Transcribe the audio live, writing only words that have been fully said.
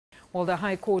Well, the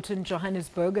High Court in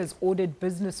Johannesburg has ordered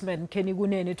businessman Kenny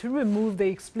Kunene to remove the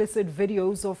explicit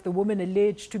videos of the woman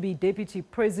alleged to be Deputy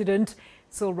President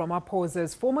Cyril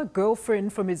Ramaphosa's former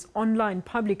girlfriend from his online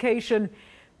publication.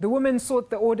 The woman sought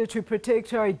the order to protect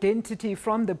her identity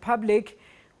from the public.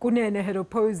 Kunene had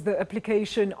opposed the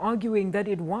application, arguing that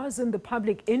it was in the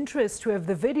public interest to have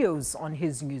the videos on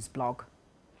his news blog.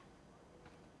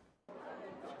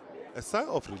 A sigh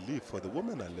of relief for the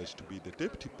woman alleged to be the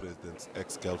Deputy President's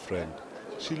ex-girlfriend.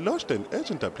 She lodged an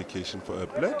urgent application for a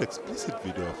blurred explicit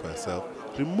video of herself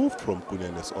removed from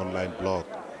Kunene's online blog.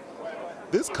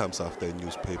 This comes after a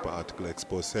newspaper article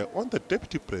exposed her on the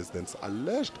Deputy President's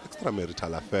alleged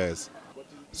extramarital affairs.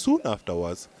 Soon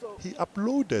afterwards, he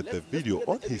uploaded the video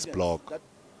on his blog.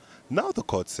 Now the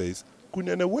court says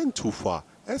Kunene went too far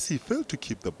as he failed to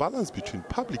keep the balance between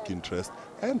public interest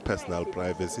and personal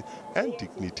privacy and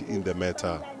dignity in the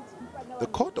matter. The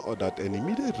court ordered an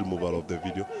immediate removal of the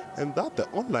video and that the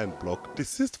online blog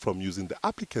desist from using the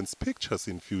applicant's pictures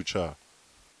in future.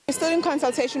 We're still in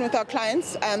consultation with our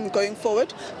clients going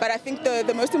forward, but I think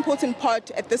the most important part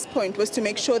at this point was to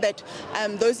make sure that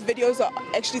those videos are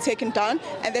actually taken down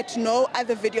and that no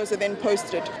other videos are then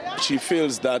posted. She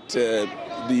feels that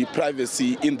the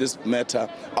privacy in this matter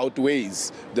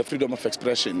outweighs the freedom of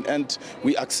expression, and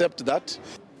we accept that.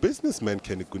 Businessman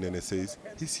Kenny Kunene says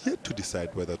he's yet to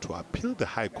decide whether to appeal the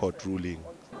High Court ruling.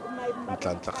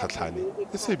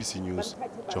 SABC News,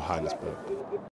 Johannesburg.